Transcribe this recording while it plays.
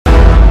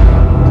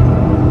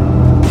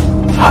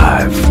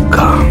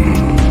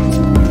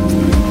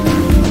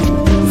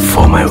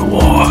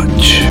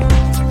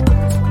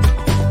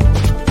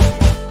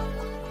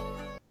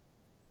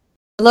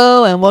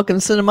Hello and welcome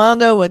to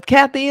Cinemando with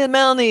Kathy and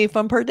Melanie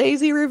from Per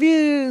Daisy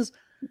Reviews.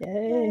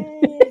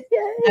 Yay. Yay.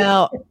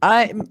 Now,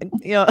 I've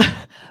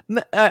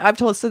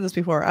said this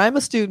before. I'm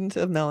a student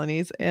of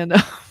Melanie's, and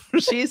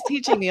she's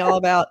teaching me all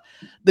about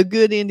the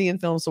good Indian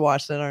films to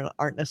watch that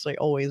aren't necessarily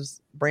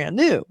always brand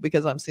new,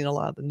 because I'm seeing a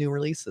lot of the new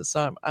releases.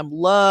 So I'm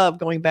love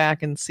going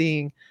back and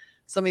seeing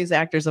some of these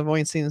actors I've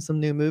only seen in some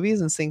new movies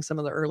and seeing some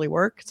of the early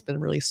work. It's been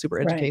really super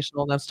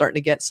educational, and I'm starting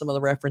to get some of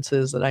the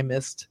references that I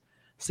missed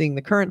seeing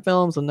the current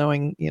films and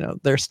knowing,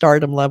 their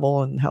stardom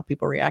level and how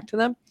people react to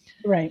them.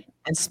 Right.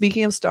 And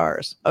speaking of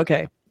stars,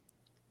 okay,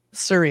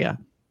 Suriya.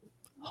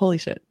 Holy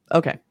shit.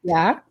 Okay.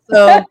 Yeah.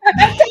 So,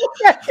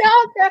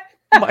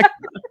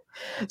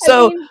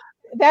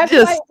 that's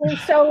why it was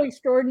so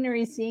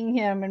extraordinary seeing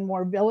him in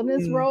more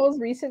villainous roles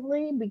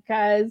recently,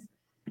 because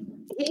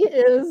he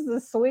is the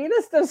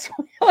sweetest of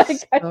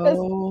sweet.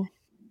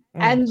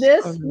 And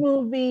this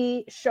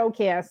movie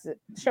showcases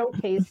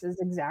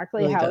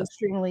exactly how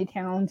extremely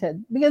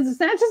talented, because it's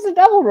not just a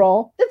double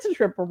role, it's a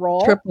triple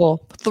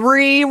role.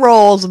 3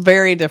 roles,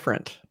 very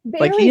different.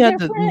 He had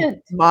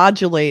to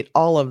modulate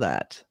all of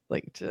that.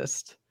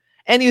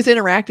 And he was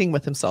interacting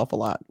with himself a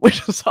lot,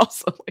 which was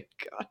also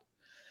God.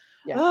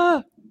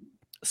 Yeah.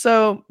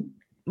 So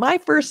my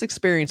first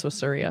experience with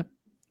Suriya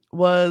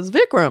was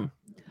Vikram.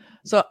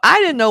 So I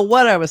didn't know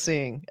what I was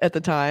seeing at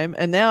the time,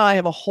 and now I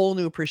have a whole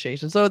new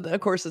appreciation. So of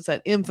course it's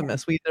that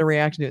infamous, we did a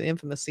reaction to the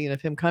infamous scene of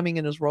him coming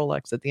in his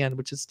Rolex at the end,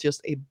 which is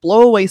just a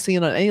blowaway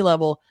scene on any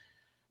level.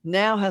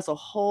 Now has a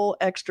whole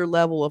extra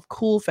level of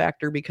cool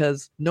factor,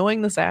 because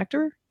knowing this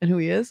actor and who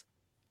he is,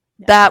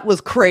 that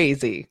was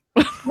crazy.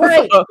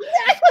 Right.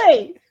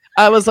 Exactly.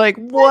 I was like,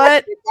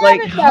 what?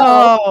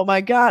 Oh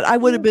my God. I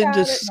would have been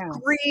just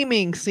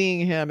screaming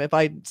seeing him if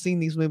I'd seen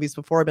these movies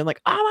before. I'd been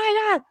like, oh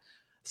my God.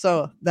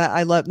 So that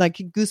I love, like,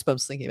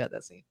 goosebumps thinking about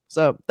that scene.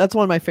 So that's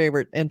one of my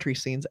favorite entry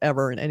scenes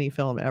ever in any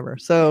film ever.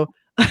 So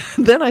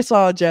then I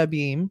saw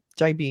Jabeem,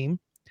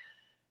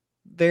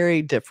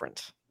 very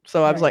different.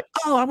 So I was like,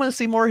 oh, I want to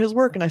see more of his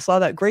work. And I saw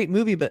that great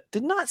movie, but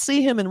did not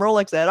see him in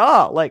Rolex at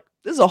all. Like,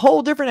 this is a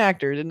whole different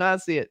actor. Did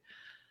not see it.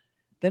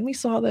 Then we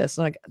saw this,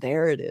 and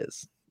there it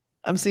is.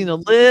 I'm seeing a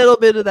little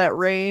bit of that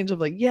range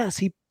of yes,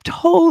 he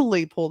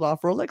totally pulled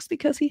off Rolex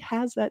because he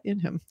has that in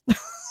him.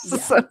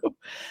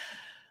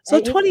 So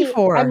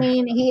 24.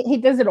 He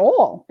does it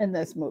all in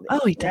this movie.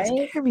 Oh, he does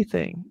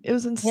everything. It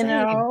was insane.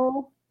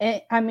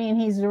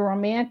 He's a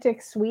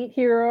romantic, sweet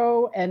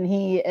hero, and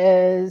he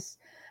is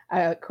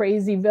a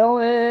crazy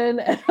villain.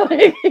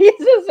 He's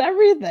just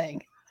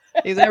everything.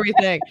 He's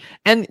everything.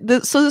 And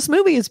so this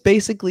movie is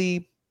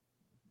basically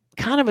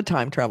kind of a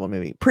time travel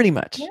movie, pretty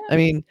much.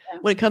 When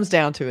it comes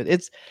down to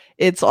it,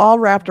 it's all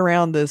wrapped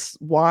around this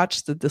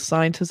watch that the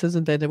scientist has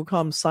invented. We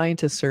call him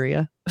Scientist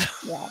Suriya.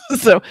 Yeah.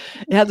 So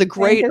it has a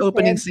great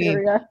opening scene.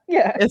 Suriya.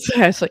 Yeah. It's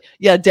actually,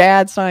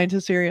 Dad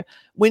Scientist Suriya.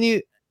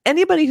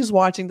 Anybody who's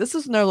watching, this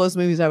is one of those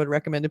movies I would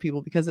recommend to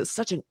people, because it's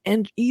such an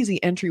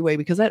easy entryway,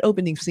 because that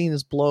opening scene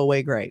is blow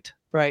away great,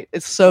 right?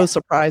 It's so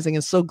surprising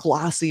and so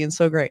glossy and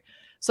so great.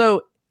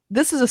 So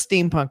this is a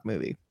steampunk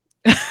movie.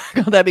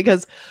 That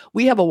because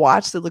we have a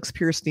watch that looks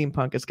pure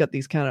steampunk. It's got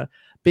these kind of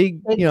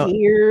big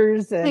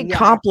gears and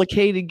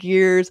complicated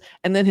gears,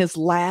 and then his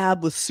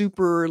lab was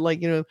super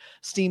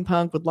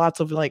steampunk with lots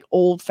of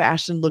old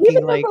fashioned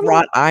looking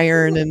wrought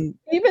iron, and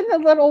even the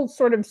little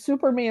sort of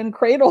Superman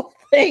cradle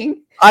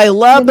thing. I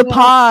love the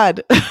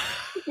pod.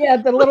 Yeah,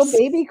 the little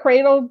baby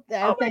cradle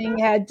thing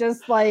had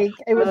just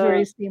it was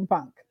very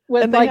steampunk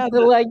with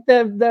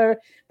the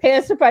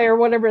pacifier or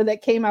whatever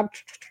that came up.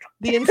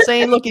 The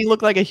insane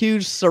looked like a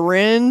huge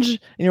syringe, and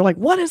you're like,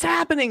 what is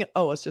happening?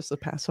 Oh, it's just a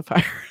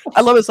pacifier.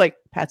 I love it's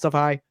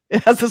pacify.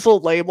 It has this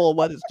little label of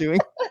what it's doing.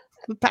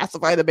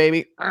 Pacify the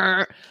baby.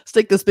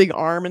 Stick this big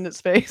arm in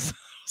its face.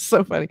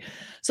 So funny.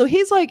 So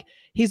he's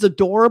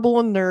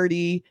adorable and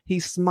nerdy.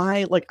 He's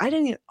smile.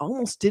 I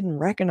almost didn't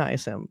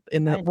recognize him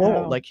in that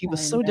role. He was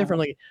so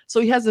differently.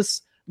 So he has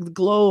this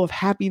glow of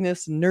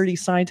happiness and nerdy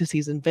scientist.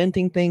 He's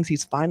inventing things.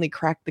 He's finally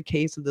cracked the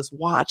case of this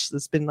watch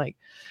that's been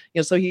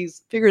so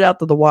he's figured out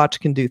that the watch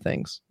can do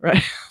things,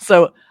 right?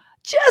 So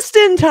just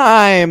in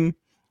time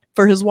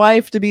for his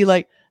wife to be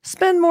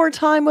spend more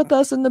time with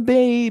us and the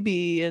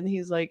baby, and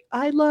he's like,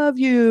 I love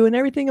you and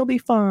everything will be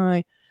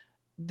fine.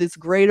 This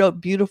great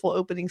beautiful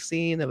opening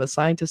scene of a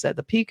scientist at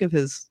the peak of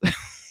his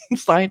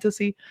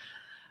scientisty.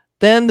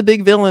 Then the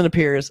big villain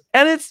appears,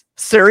 and it's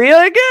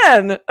Suriya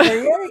again.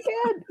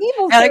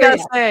 Evil and I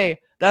gotta say,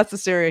 that's the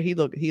Suriya.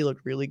 He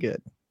looked really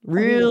good.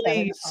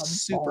 Really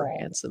super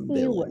handsome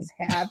villain. He was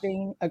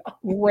having a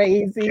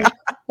crazy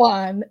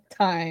fun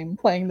time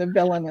playing the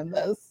villain in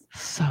this.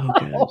 So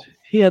good.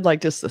 He had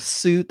just a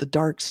suit, the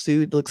dark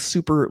suit, looks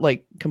super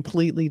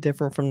completely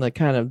different from the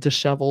kind of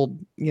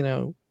disheveled,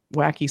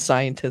 wacky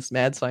scientist,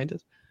 mad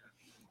scientist.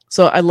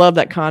 So I love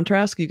that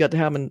contrast. You got to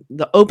have in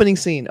the opening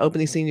scene,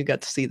 you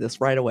got to see this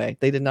right away.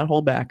 They did not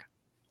hold back.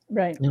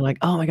 Right. And you're like,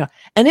 oh my God.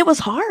 And it was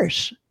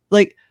harsh.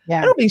 The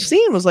opening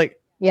scene was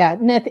Yeah,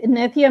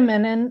 Nithya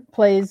Menon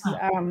plays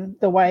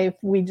the wife.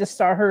 We just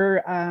saw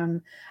her.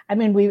 I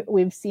mean,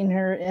 we've seen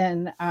her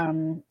in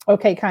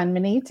OK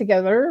Kanmani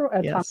together.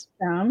 Yes.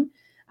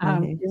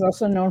 She's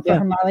also known for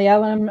her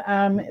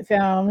Malayalam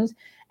films,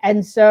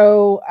 and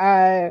so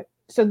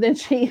then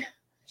she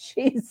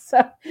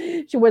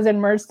was in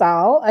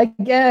Mersal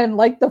again,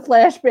 like the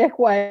flashback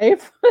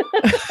wife.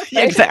 Right?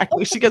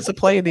 Exactly. She gets to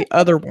play the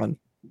other one.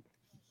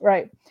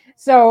 Right.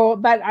 So,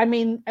 but I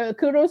mean,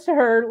 kudos to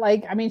her.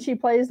 Like, I mean, she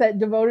plays that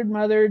devoted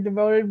mother,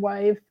 devoted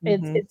wife.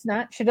 It's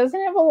not, she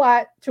doesn't have a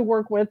lot to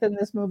work with in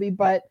this movie,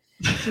 but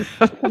she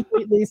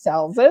completely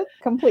sells it.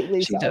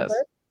 She does.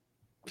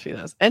 She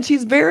does. And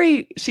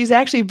she's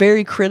actually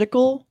very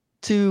critical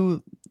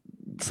to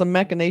some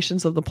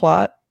machinations of the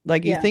plot.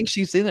 Like you think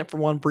she's in it for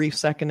one brief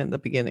second in the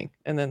beginning,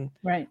 and then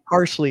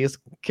harshly is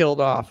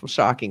killed off.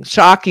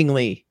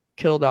 Shockingly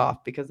killed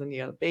off, because then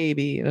you got a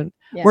baby, and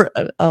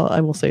I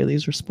will say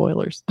these are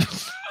spoilers.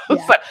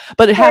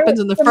 But it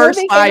happens in the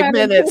first 5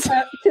 minutes.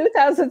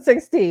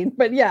 2016,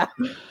 but yeah.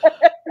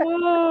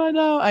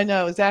 Oh, I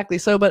know exactly.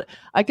 So, but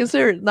I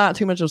consider it not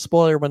too much of a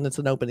spoiler when it's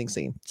an opening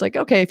scene. It's like,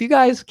 okay, if you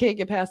guys can't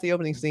get past the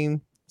opening scene,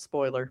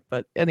 spoiler.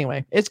 But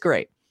anyway, it's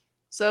great.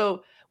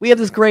 So we have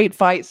this great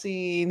fight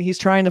scene. He's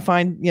trying to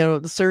find,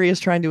 the Suriya is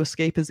trying to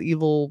escape his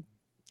evil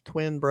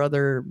twin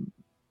brother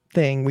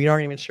thing. We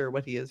aren't even sure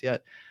what he is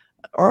yet.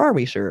 Or are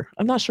we sure?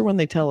 I'm not sure when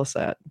they tell us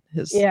that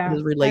his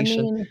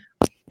relation.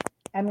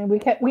 I mean, we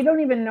don't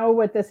even know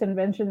what this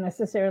invention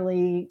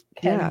necessarily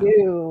can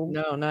do.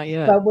 No, not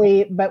yet. But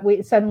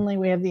we suddenly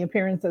we have the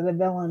appearance of the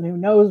villain who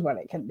knows what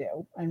it can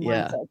do and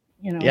wants it.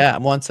 Yeah,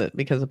 wants it,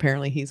 because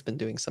apparently he's been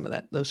doing some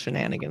of those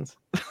shenanigans.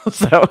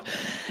 So,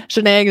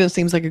 shenanigans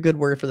seems like a good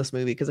word for this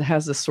movie, because it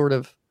has this sort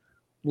of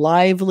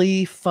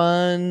lively,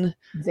 fun,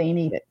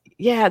 zany.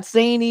 Yeah, it's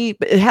zany,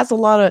 but it has a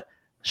lot of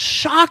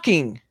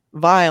shocking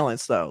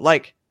violence, though.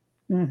 Like,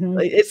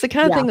 it's the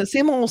kind of thing that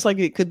seems almost like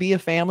it could be a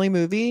family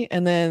movie,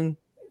 and then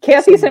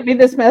Kathy sent me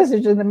this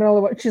message in the middle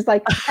of it. She's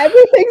like,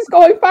 everything's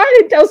going fine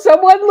until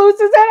someone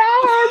loses an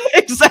arm.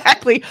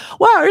 Exactly.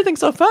 Wow, everything's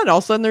so fun. All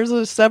of a sudden there's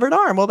a severed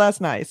arm. Well,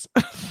 that's nice.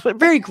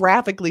 Very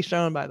graphically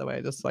shown, by the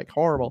way, just like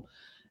horrible.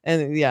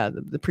 And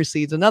it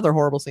precedes another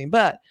horrible scene.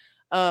 But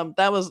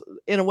that was,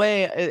 in a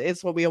way,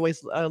 it's what we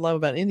always love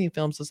about Indian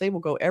films, is they will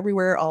go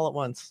everywhere all at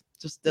once.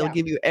 Just they'll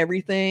give you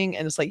everything,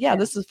 and it's like,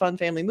 this is a fun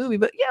family movie,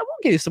 but we'll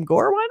give you some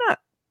gore. Why not?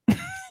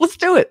 Let's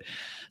do it.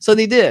 So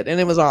they did, and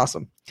it was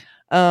awesome.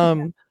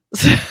 So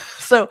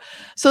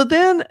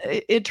then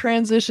it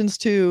transitions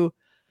to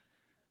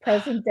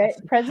present day,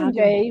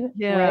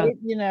 right?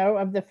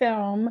 Of the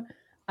film.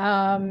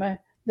 The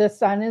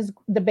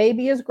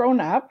baby is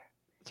grown up.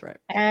 That's right.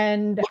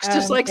 And looks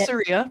just like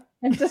Suriya.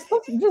 And just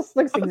looks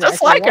exactly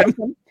just like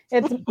him.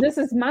 This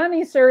is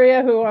Mani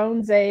Suriya, who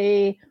owns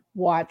a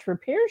watch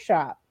repair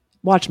shop.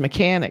 Watch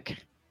mechanic.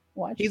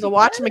 He's a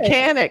watch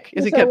mechanic,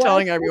 as he kept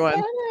telling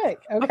everyone.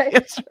 Okay.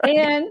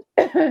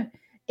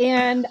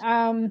 And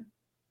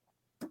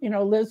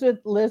lives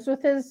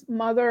with his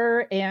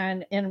mother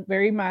and in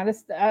very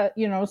modest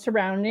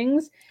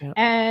surroundings,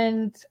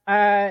 and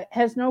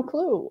has no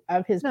clue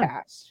of his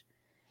past,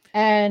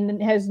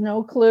 and has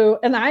no clue.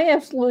 And I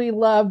absolutely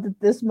loved that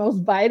this most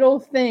vital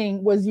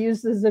thing was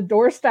used as a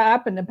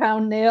doorstop and to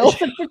pound nails.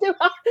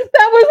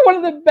 That was one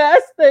of the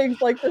best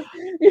things. Like this,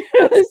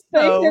 this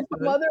thing that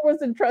the mother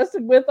was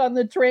entrusted with on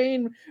the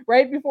train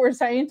right before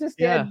Scientist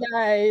Dad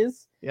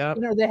dies. Yeah,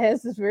 that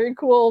has this very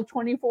cool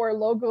 24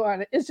 logo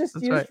on it. It's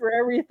just used for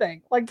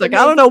everything. Like, I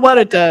don't know what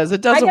it does.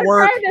 It doesn't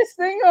work. I can pry this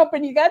thing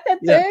open. You got that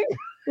thing?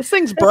 This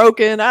thing's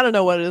broken. I don't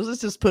know what it is.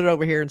 Let's just put it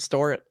over here and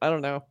store it. I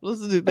don't know.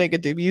 Let's make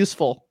it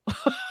useful.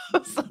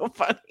 So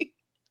funny.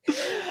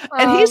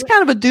 And he's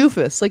kind of a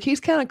doofus. Like, he's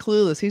kind of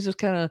clueless. He's just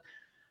kind of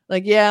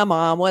like, yeah,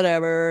 mom,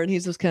 whatever. And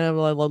he's just kind of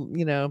like,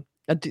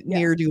 a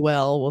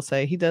ne'er-do-well, we'll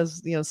say. He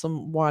does,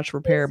 some watch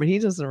repair, but he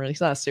doesn't really.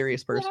 He's not a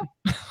serious person.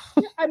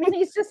 I mean,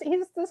 he's just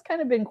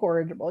kind of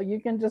incorrigible.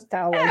 You can just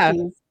tell. Like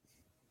he's.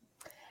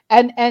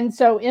 And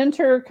so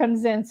enter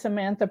comes in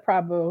Samantha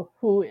Prabhu,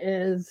 who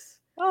is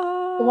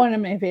one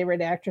of my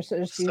favorite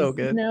actresses. She's so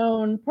good.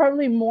 Known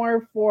probably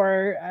more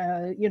for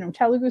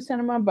Telugu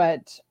cinema,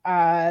 but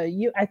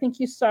I think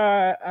you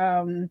saw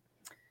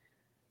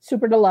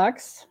Super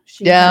Deluxe.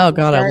 I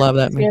love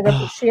that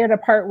movie. She had a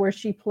part where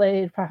she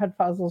played Fahad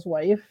Fazl's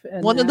wife.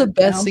 And one of the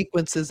best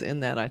sequences in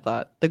that, I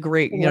thought. The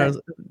great,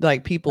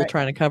 like people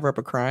trying to cover up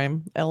a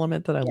crime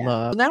element that I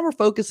love. Now we're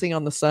focusing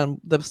on the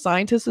son. The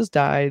scientist has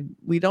died.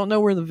 We don't know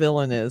where the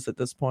villain is at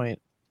this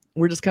point.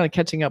 We're just kind of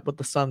catching up with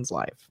the son's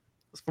life,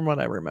 from what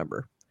I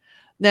remember.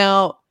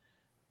 Now,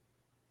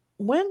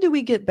 when do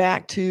we get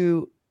back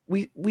to,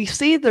 we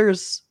see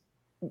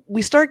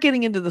we start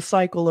getting into the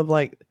cycle of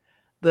like,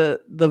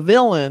 the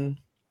villain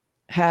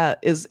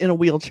is in a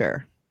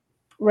wheelchair.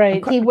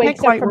 Right. He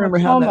wakes up from a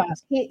coma.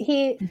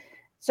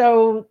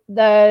 So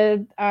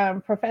the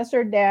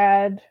Professor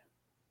Dad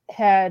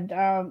had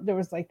there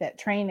was like that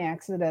train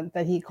accident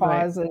that he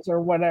causes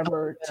or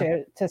whatever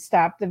to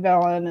stop the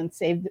villain and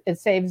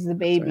saves the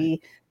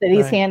baby that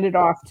he's handed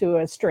off to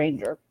a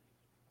stranger.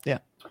 Yeah.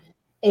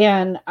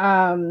 And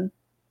I'm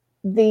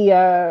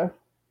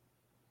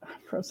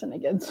frozen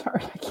again.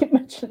 Sorry, I keep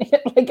mentioning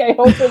it. Like I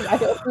hope you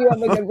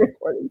have a good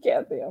recording,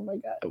 Kathy. Oh my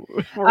God.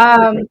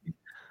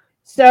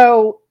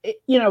 So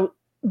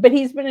but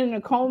he's been in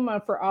a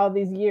coma for all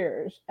these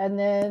years, and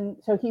then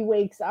so he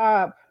wakes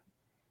up.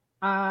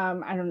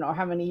 I don't know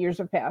how many years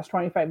have passed,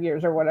 25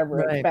 years or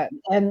whatever it's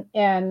been,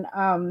 and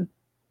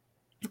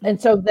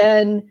so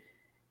then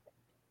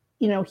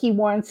he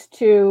wants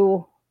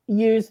to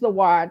use the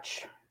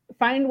watch,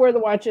 find where the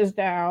watch is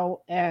now,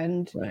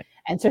 and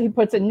so he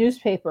puts a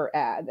newspaper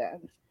ad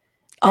in.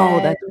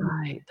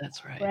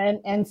 That's right.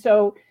 And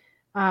so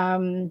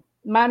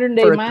modern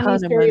day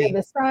Monty Suriya,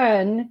 the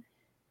son,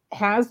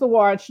 has the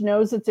watch,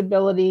 knows its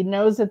ability,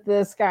 knows that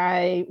this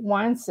guy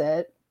wants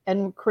it,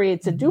 and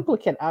creates a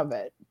duplicate of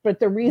it. But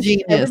the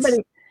reason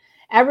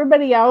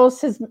everybody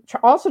else has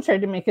also tried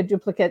to make a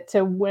duplicate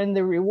to win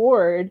the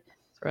reward.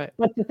 Right.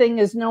 But the thing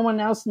is, no one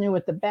else knew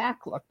what the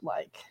back looked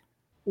like,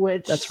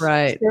 which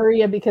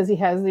Suriya, because he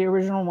has the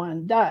original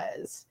one,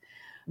 does.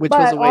 Which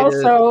was a way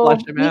to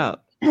flush him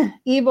out.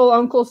 Evil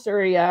Uncle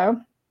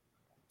Suriya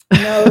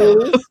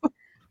knows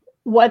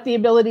what the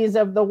abilities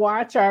of the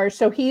watch are,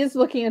 so he's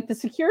looking at the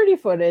security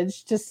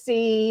footage to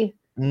see,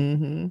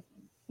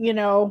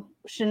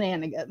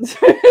 shenanigans.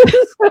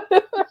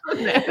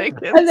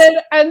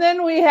 And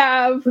then we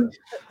have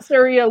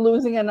Suriya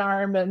losing an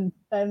arm and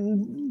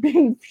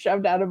being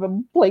shoved out of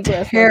a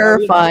playground.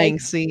 Terrifying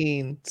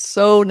scene.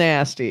 So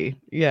nasty.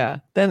 Yeah.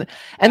 And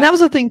that was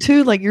the thing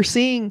too. Like you're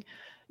seeing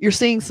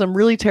some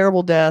really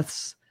terrible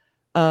deaths,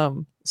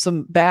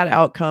 some bad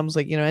outcomes,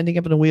 like, ending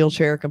up in a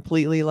wheelchair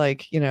completely,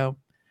 like,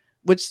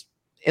 which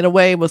in a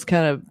way was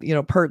kind of,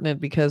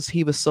 pertinent because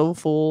he was so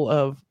full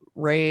of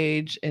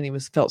rage and he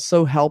felt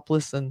so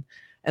helpless. And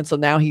so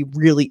now he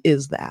really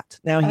is that.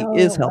 Now he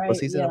is helpless.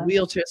 He's in a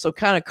wheelchair. So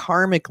kind of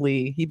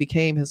karmically, he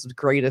became his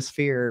greatest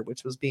fear,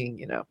 which was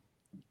being,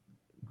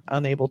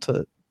 unable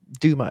to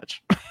do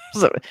much.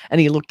 And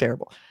he looked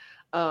terrible.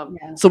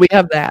 So we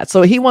have that.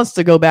 So he wants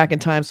to go back in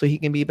time so he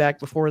can be back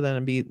before then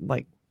and be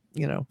like,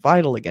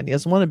 vital again. He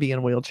doesn't want to be in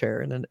a wheelchair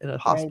and in a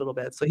hospital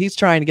bed. So he's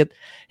trying to get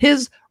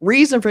his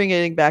reason for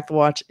getting back the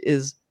watch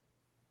is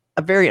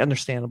a very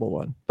understandable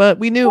one, but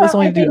we knew it was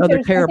only to do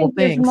other terrible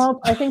things.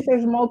 I think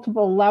there's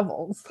multiple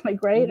levels,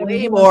 like way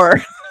more.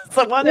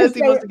 So one is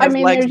he wants to get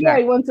his legs back.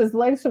 He wants his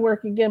legs to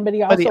work again, but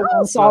he also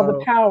wants all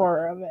the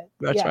power of it.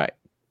 That's right.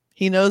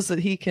 He knows that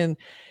he can.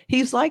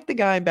 He's like the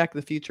guy in Back to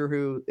the Future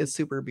who is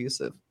super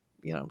abusive.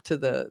 He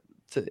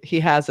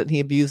has it. And he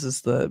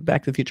abuses the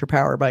Back to the Future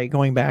power by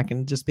going back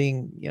and just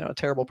being a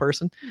terrible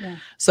person. Yeah.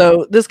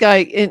 So this guy,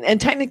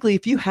 and technically,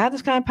 if you had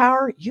this kind of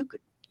power, you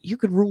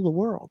could rule the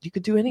world. You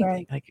could do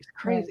anything. Like it's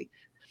crazy.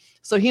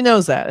 So he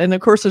knows that. And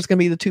of course there's going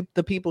to be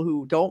the people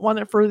who don't want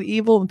it for the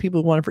evil and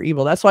people who want it for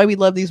evil. That's why we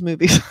love these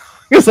movies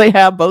because they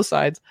have both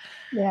sides.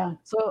 Yeah.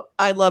 So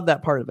I love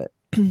that part of it.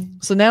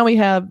 So now we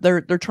have,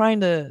 they're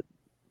trying to,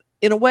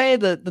 in a way,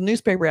 the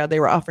newspaper ad, they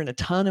were offering a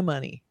ton of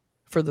money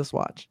for this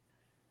watch.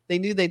 They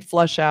knew they'd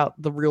flush out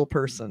the real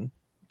person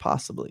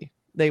possibly.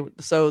 They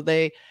had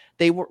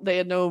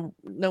no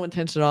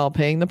intention at all of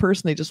paying the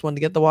person. They just wanted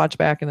to get the watch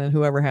back, and then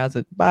whoever has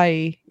it,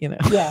 bye.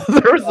 Yeah.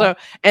 There was no,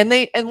 and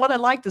what I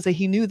liked is that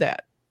he knew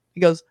that.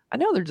 He goes, I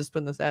know they're just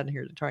putting this ad in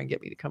here to try and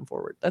get me to come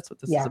forward. That's what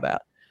this is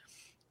about.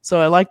 So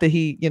I like that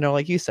he,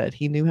 like you said,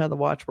 he knew how the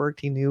watch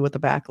worked. He knew what the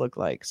back looked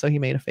like. So he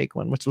made a fake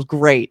one, which was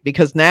great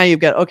because now you've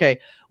got,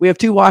 we have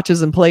two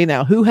watches in play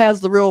now. Who has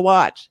the real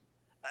watch?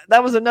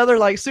 That was another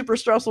like super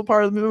stressful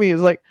part of the movie. It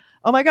was like,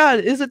 oh my God,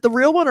 is it the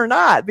real one or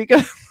not?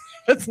 Because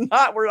if it's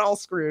not, we're all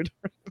screwed.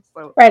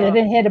 So, and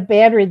it had a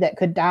battery that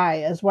could die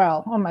as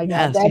well. Oh my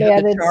God, that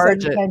added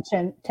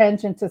some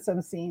tension to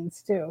some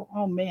scenes too.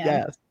 Oh man.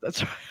 Yes,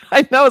 that's right.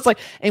 I know, it's like,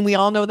 and we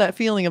all know that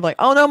feeling of like,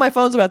 oh no, my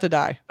phone's about to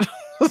die.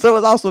 So it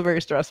was also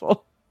very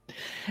stressful.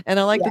 And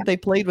I like that they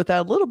played with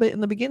that a little bit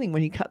in the beginning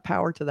when he cut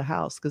power to the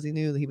house because he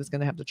knew that he was going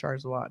to have to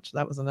charge the watch.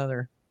 That was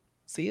another.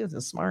 See, it's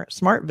a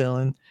smart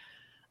villain.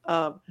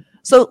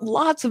 So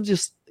lots of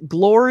just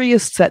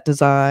glorious set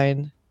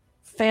design.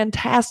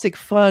 Fantastic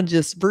fun,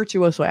 just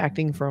virtuoso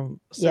acting from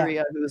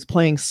Suriya, who is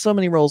playing so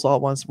many roles all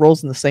at once,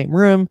 roles in the same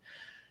room,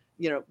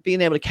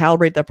 being able to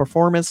calibrate that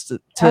performance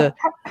to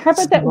how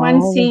about that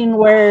one scene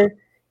where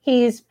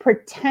he's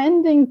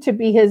pretending to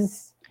be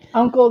his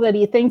uncle that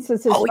he thinks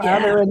is his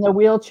father in the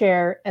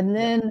wheelchair, and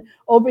then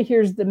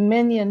overhears the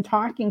minion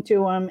talking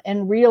to him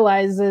and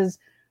realizes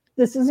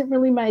this isn't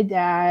really my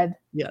dad.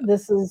 Yeah.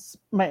 This is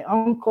my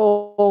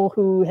uncle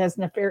who has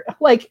an affair.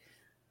 Like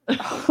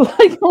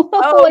complicated.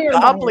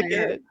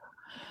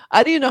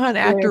 I don't even know how an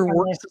actor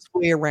works his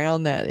way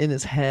around that in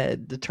his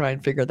head to try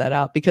and figure that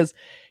out, because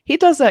he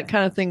does that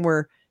kind of thing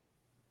where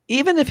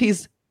even if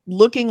he's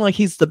looking like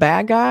he's the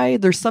bad guy,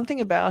 there's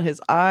something about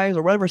his eyes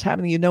or whatever's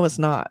happening, it's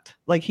not.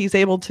 Like he's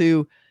able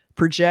to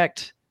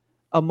project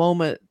a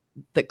moment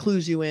that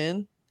clues you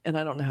in. And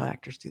I don't know how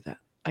actors do that.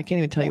 I can't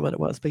even tell you what it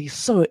was, but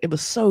it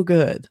was so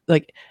good.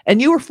 Like,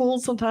 and you were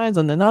fooled sometimes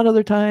and then not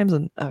other times.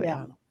 And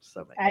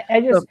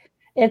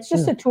It's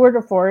just a tour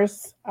de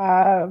force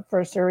for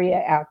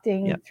Suriya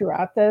acting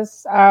throughout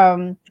this.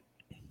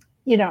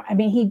 You know, I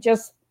mean,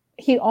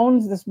 he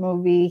owns this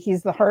movie.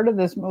 He's the heart of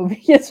this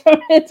movie. It's so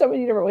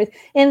many different ways.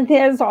 And it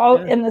has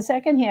in the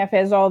second half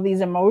has all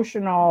these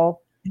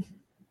emotional,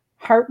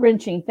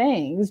 heart-wrenching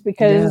things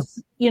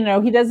because, you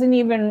know, he doesn't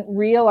even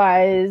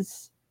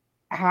realize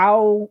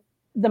how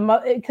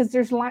because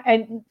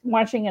and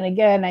watching it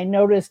again, I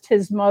noticed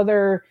his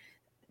mother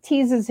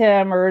teases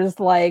him or is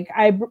like,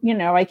 I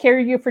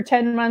carried you for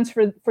 10 months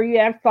for you to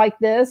act like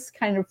this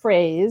kind of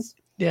phrase.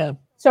 Yeah.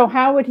 So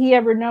how would he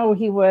ever know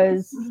he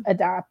was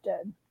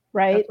adopted?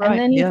 Right. And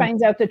then he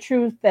finds out the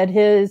truth that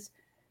his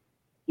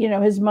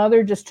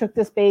mother just took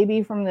this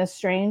baby from this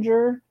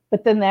stranger,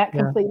 but then that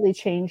completely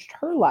changed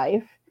her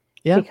life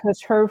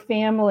because her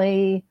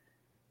family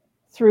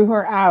threw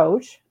her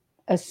out,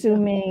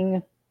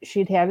 assuming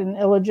she'd had an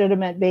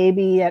illegitimate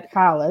baby at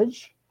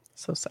college.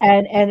 So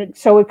sad. And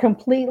so it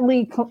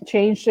completely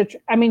changed it.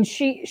 I mean,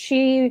 she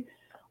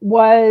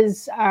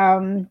was,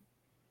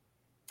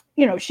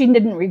 she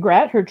didn't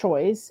regret her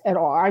choice at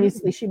all.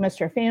 Obviously, she missed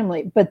her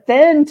family. But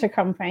then to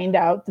come find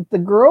out that the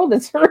girl that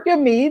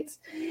Suriya meets,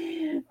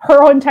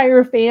 her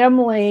entire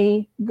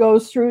family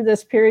goes through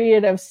this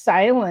period of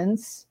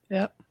silence.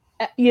 Yep.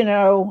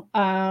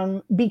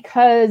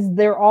 Because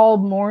they're all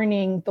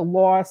mourning the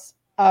loss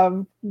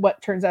of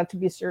what turns out to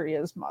be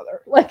Suriya's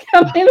mother. Like,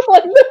 I mean,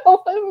 like, I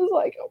was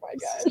like, oh my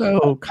God.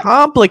 So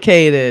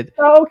complicated.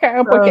 So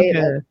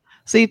complicated.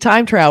 See,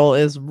 time travel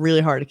is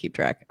really hard to keep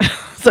track.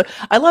 So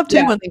I love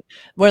too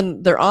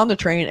when they're on the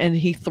train and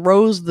he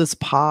throws this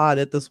pod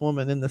at this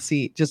woman in the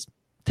seat. Just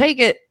take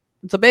it.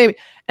 It's a baby.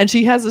 And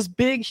she has this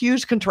big,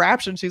 huge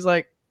contraption. She's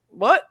like,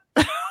 what?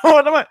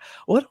 What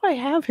do I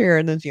have here?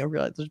 And then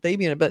realize there's a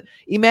baby in it. But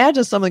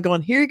imagine someone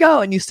going, here you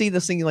go. And you see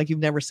this thing like you've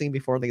never seen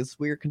before. Like this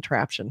weird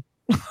contraption.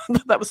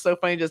 That was so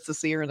funny just to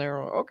see her in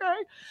there. Okay.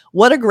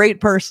 What a great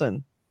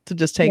person to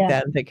just take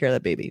that and take care of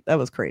that baby. That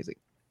was crazy.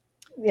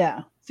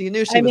 Yeah. So you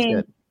knew she was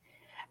good.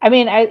 I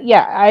mean,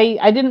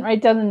 I didn't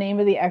write down the name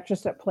of the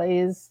actress that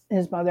plays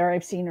his mother.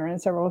 I've seen her in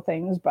several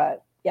things,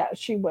 but yeah,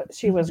 she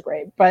was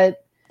great.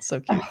 But so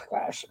cute. Oh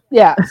gosh.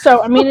 Yeah.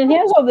 So I mean, it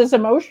has all this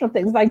emotional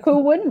things. Like, who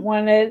wouldn't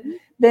want it?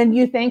 Then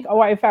you think, oh,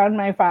 I found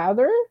my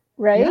father,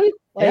 right?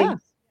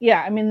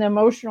 Yeah. I mean, the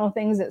emotional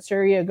things that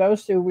Suriya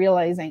goes through,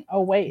 realizing,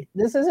 oh wait,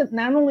 this isn't.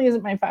 Not only is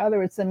it my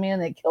father, it's the man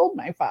that killed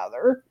my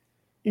father.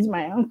 He's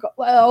my uncle.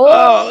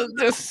 Oh,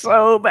 this is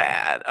so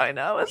bad. I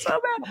know it's so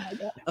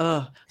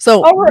bad.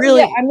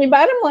 Really, I mean,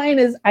 bottom line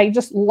is, I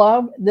just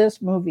love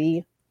this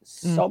movie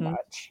so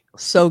much.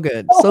 So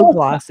good, so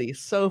glossy,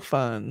 so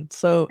fun.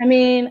 So I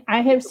mean,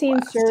 I have seen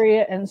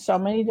Suriya in so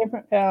many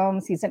different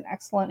films. He's an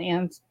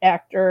excellent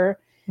actor.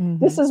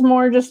 This is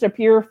more just a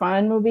pure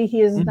fun movie.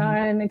 He has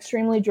done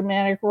extremely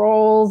dramatic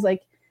roles.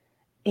 Like,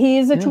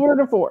 he's a tour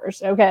de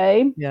force.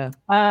 Okay. Yeah.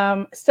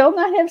 Still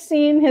not have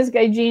seen his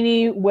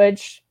Gaijini,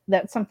 which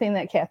that's something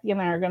that Kathy and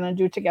I are going to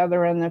do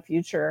together in the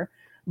future.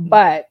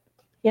 But,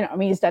 I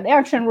mean, he's done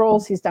action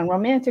roles. He's done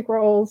romantic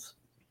roles.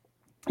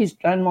 He's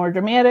done more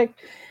dramatic.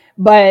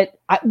 But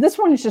this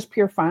one is just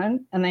pure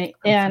fun. And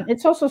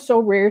it's also so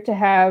rare to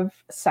have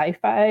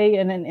sci-fi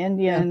in an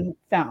Indian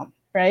film,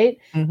 right?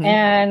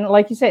 And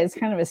like you say, it's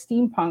kind of a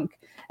steampunk.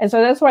 And so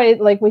that's why,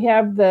 like, we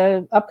have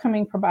the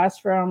upcoming Prabhas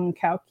from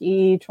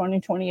Kalki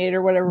 2028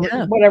 or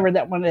whatever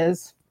that one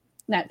is.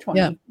 Not 20.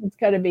 Yeah. It's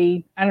got to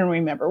be, I don't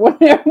remember,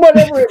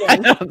 whatever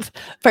it is.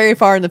 Very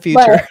far in the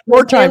future.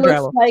 More time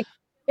travel.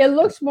 It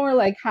looks more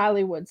like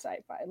Hollywood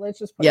sci-fi. Let's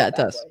just put it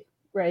that way.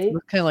 Right?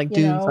 Kind of like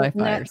Dune sci-fi.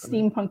 Not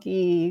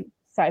steampunky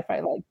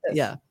sci-fi like this.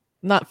 Yeah.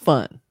 Not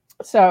fun.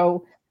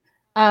 So,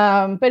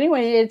 but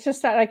anyway, it's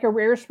just like a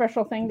rare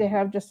special thing to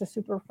have just a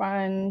super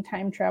fun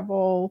time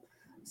travel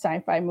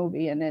sci-fi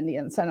movie in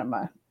Indian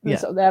cinema. And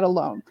so that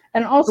alone.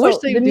 And also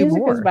the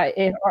music is by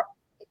A.R.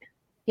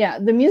 Yeah,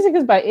 the music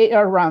is by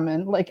A.R.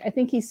 Rahman. Like, I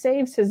think he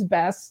saves his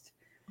best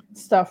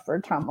stuff for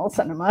Tamil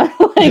cinema.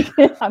 Like,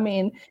 I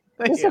mean,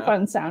 it's a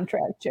fun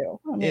soundtrack too.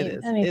 I mean,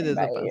 it is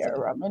by A.R.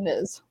 Rahman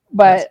is.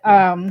 But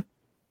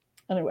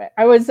anyway,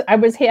 I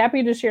was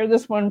happy to share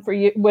this one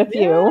with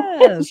you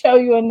and show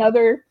you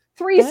another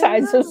 3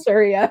 sides of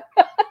Suriya.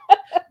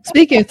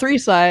 Speaking of 3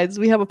 sides,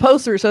 we have a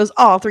poster that says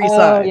all 3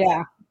 sides.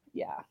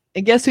 Yeah.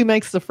 And guess who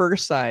makes the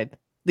first side?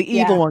 The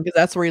evil one, because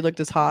that's where he looked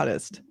his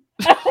hottest.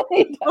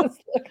 He does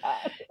look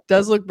hot.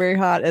 Does look very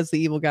hot as the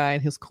evil guy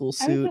in his cool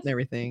suit and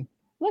everything.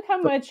 Look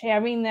how much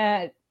having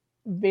that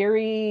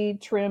very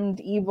trimmed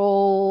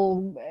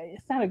evil,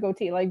 it's not a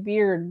goatee, like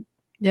beard,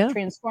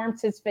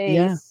 transforms his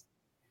face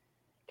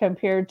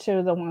compared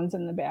to the ones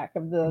in the back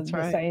of the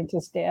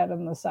scientist dad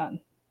and the son.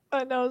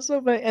 I know, so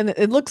funny. And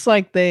it looks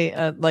like they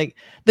like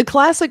the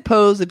classic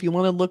pose. If you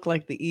want to look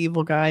like the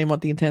evil guy and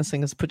what the intense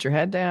thing is, put your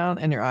head down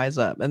and your eyes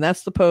up, and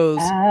that's the pose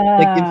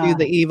that gives you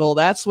the evil.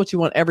 That's what you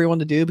want everyone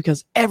to do,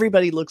 because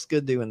everybody looks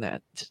good doing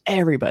that. Just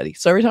everybody.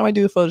 So every time I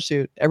do a photo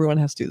shoot, everyone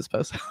has to do this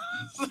pose.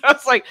 So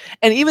it's like,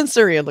 and even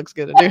Suriya looks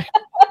good at doing.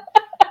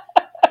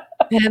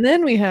 And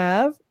then we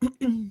have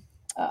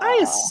I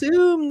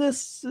assume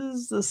this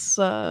is the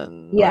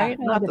son, yeah, right?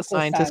 Not the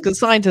scientist, son. because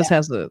scientist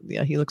has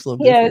he looks a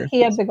little goofier.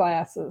 He had the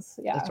glasses.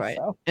 Yeah, that's right.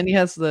 So. And he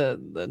has the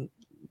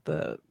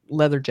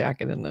leather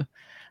jacket and the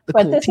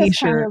but cool this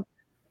T-shirt.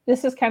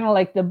 This is kind of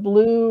like the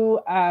blue.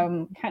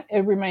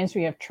 It reminds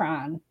me of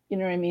Tron. You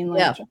know what I mean?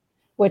 Like,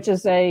 which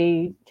is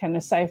a kind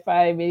of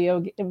sci-fi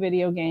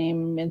video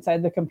game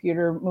inside the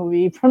computer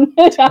movie from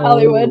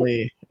Hollywood.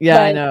 Yeah,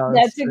 but I know.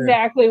 That's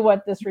exactly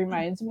what this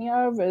reminds me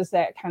of. Is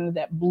that kind of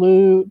that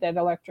blue, that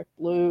electric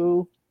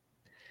blue.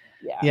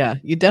 Yeah,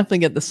 you definitely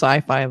get the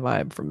sci-fi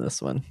vibe from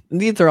this one.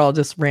 And these are all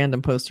just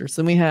random posters.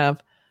 Then we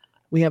have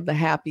the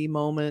happy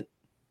moment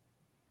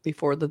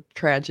before the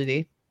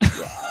tragedy.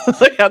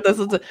 This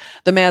is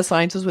the mad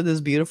scientist with his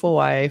beautiful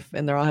wife,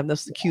 and they're all having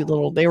this cute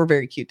little. They were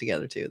very cute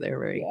together too. They were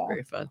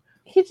very fun.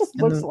 He just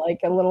looks like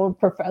a little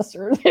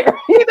professor there.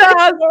 He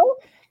does.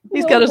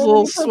 He's got his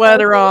little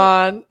sweater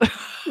on.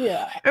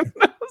 Yeah,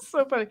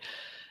 so funny.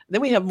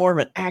 Then we have more of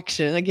an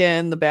action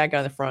again. The bad guy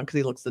in the front because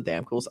he looks the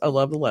damn cool. I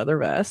love the leather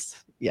vest.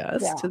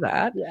 Yes, to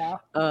that. Yeah.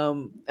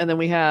 And then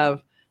we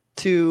have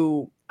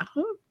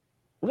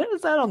what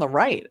is that on the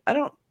right? I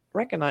don't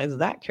recognize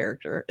that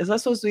character. Is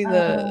that supposed to be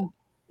the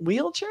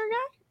wheelchair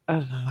guy?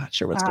 I'm not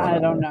sure what's going on. I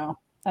don't know.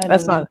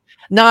 That's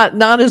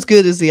not as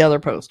good as the other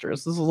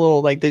posters. This is a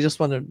little like they just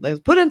wanted to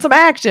put in some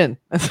action.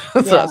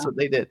 So that's what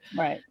they did.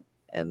 Right.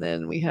 And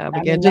then we have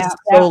just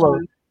solo.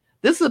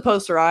 This is the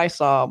poster I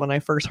saw when I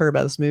first heard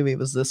about this movie.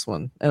 Was this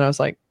one, and I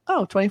was like,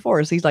 "Oh, 24.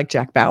 Is he like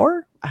Jack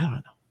Bauer? I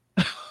don't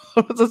know."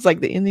 It's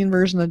like the Indian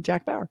version of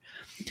Jack Bauer.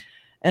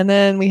 And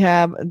then we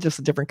have just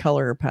a different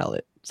color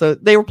palette. So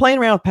they were playing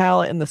around with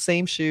palette in the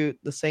same shoot,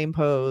 the same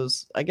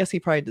pose. I guess he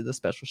probably did the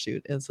special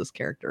shoot as this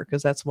character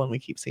because that's one we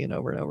keep seeing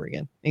over and over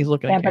again. He's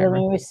looking at camera. But I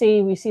mean,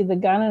 we see the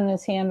gun in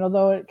his hand,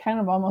 although it kind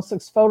of almost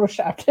looks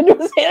photoshopped into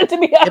his hand. To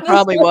be honest, it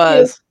probably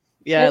was.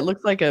 Yeah, it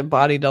looks like a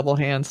body double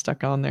hand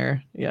stuck on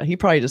there. Yeah, he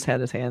probably just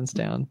had his hands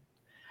down,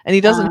 and he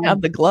doesn't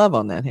have the glove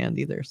on that hand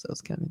either. So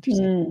it's kind of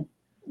interesting.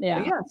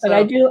 But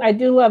I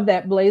do love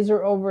that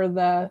blazer over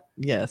the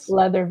yes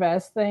leather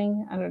vest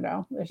thing. I don't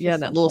know. Yeah,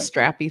 that little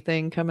strappy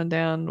thing coming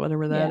down,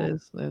 whatever that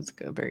is. That's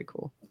good. Very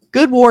cool.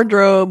 Good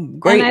wardrobe.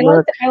 Great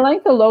look. I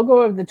like the logo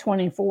of the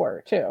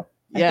 24 too.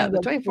 The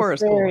 24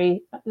 is cool.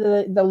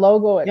 The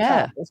logo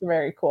itself is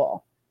very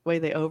cool. Way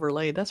they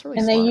overlaid. That's really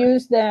and smart.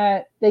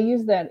 They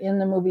used that in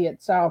the movie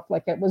itself,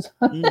 like it was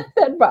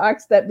that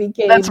box that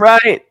became. That's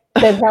right.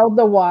 That held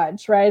the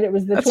watch, right? It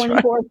was the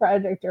 24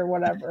 project or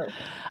whatever.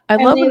 I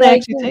love when they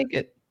actually take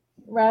it.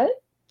 Right?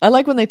 I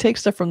like when they take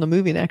stuff from the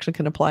movie and actually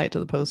can apply it to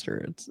the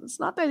poster. It's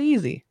not that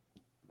easy.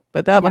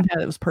 But that one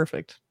it was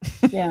perfect.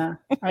 I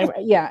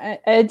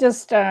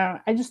just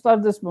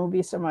love this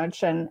movie so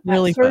much. And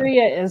really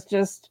Suriya is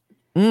just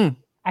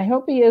I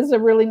hope he is a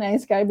really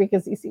nice guy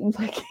because he seems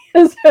like he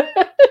is.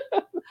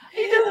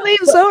 He just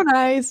seems so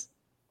nice.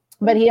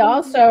 But he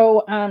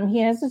also he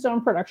has his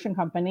own production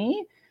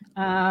company.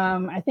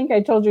 I think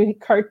I told you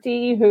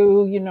Karti,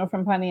 who you know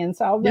from Pani and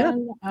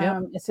Salvan,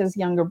 is his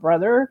younger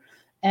brother,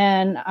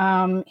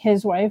 and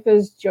his wife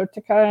is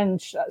Jyotika,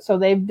 and so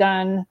they've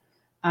done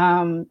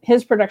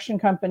his production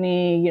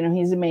company. You know,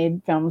 he's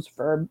made films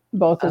for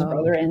both his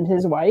brother and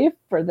his wife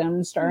for them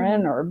to star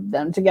in, or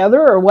them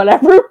together, or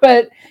whatever.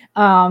 But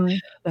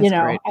you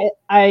know,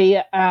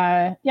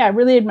 I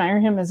really admire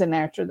him as an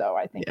actor, though.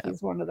 I think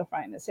he's one of the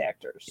finest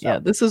actors. So. Yeah,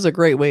 this is a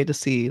great way to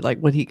see like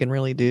what he can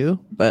really do.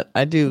 But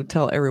I do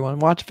tell everyone,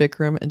 watch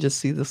Vikram and just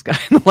see this guy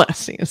in the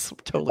last scene. It's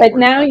totally. But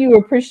now you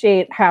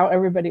appreciate how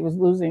everybody was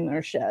losing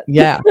their shit.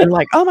 Yeah, they're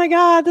like, oh my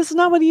god, this is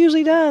not what he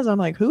usually does. I'm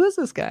like, who is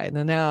this guy? And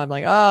then now I'm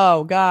like,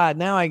 oh god,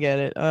 now I get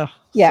it.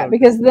 Yeah,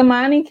 because the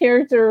Mani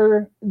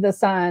character, the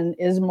son,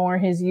 is more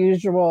his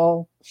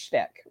usual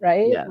shtick,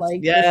 right? Yes.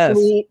 Like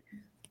the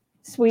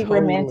sweet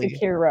romantic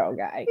hero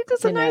guy. He's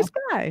just a nice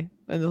guy.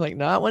 And they're like,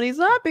 not when he's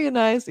not being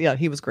nice. Yeah,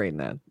 he was great in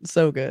that.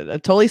 So good.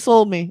 It totally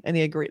sold me. And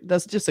he had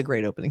that's just a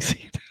great opening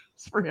scene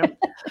for him.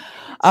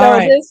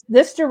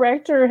 This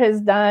director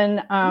has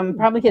done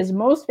probably his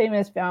most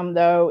famous film,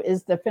 though,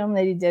 is the film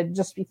that he did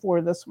just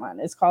before this one.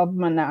 It's called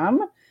Manam.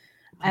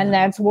 And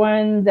that's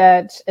one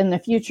that in the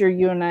future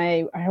you and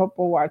I hope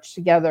we'll watch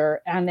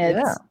together. And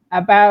it's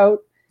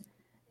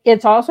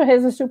it also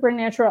has a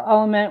supernatural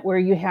element where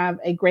you have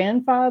a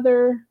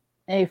grandfather,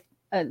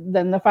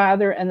 then the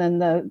father, and then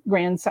the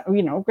grandson,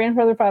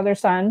 grandfather, father,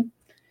 son.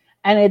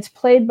 And it's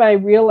played by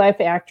real life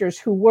actors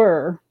who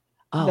were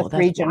the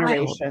three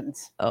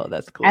generations. Oh,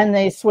 that's cool. And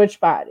they switch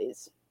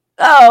bodies.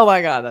 Oh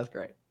my God, that's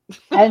great.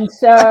 And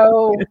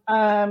so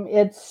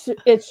it's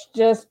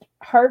just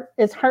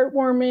it's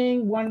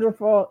heartwarming,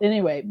 wonderful.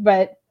 Anyway,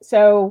 but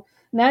so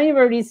now you've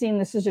already seen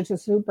this is just a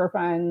super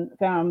fun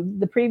film.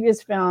 The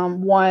previous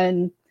film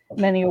won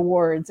many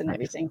awards and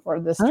everything for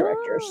this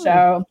director.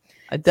 So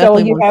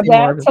you have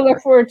that to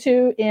look forward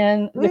to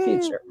in the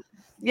future.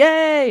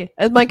 Yay!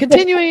 As my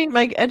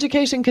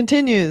education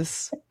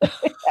continues.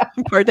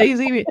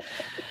 Pardesi.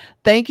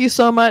 Thank you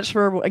so much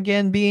for,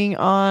 again, being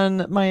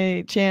on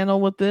my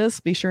channel with this.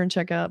 Be sure and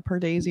check out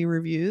Pardesi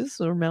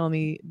Reviews, or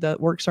Melanie that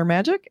works our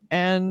magic.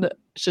 And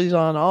She's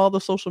on all the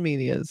social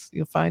medias.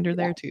 You'll find her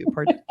there too.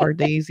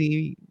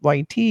 Pardaisy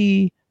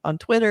YT on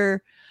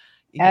Twitter.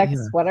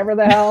 X, whatever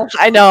the hell.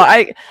 I know.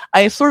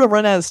 I sort of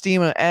run out of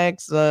steam on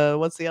X.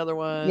 What's the other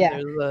one? Yeah.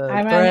 There's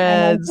I'm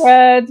Threads. on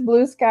Threads,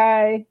 Blue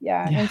Sky.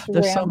 Yeah, Instagram.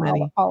 There's so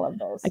many. All of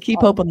those. I keep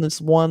hoping this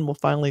one will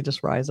finally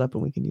just rise up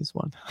and we can use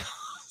one.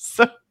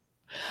 So,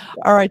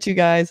 all right, you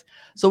guys.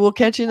 So we'll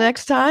catch you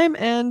next time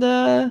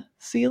and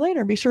see you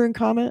later. Be sure and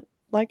comment,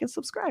 like, and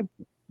subscribe.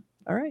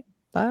 All right.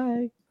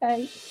 Bye.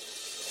 Bye.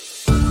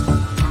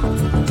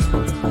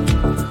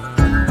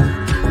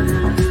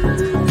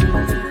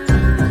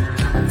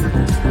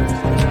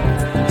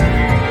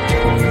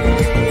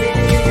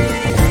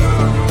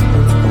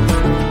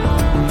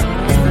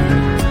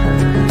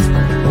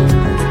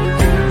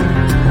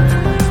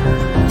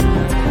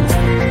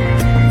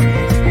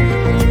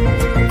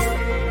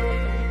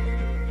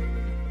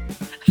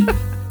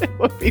 It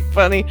would be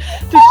funny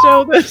to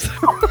show this.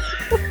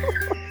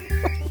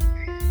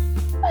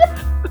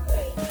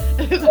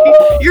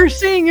 You're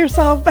seeing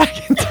yourself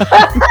back in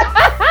time.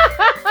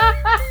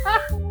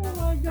 Oh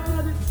my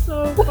God, it's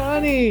so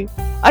funny.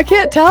 I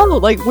can't tell.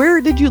 Like, where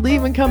did you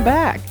leave and come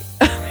back?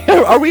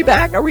 Are we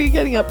back? Are we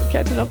catching up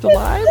to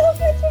live?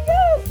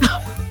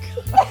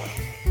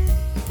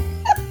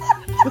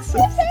 That was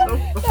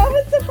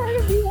the part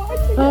of me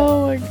watching it.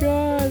 Oh my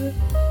God.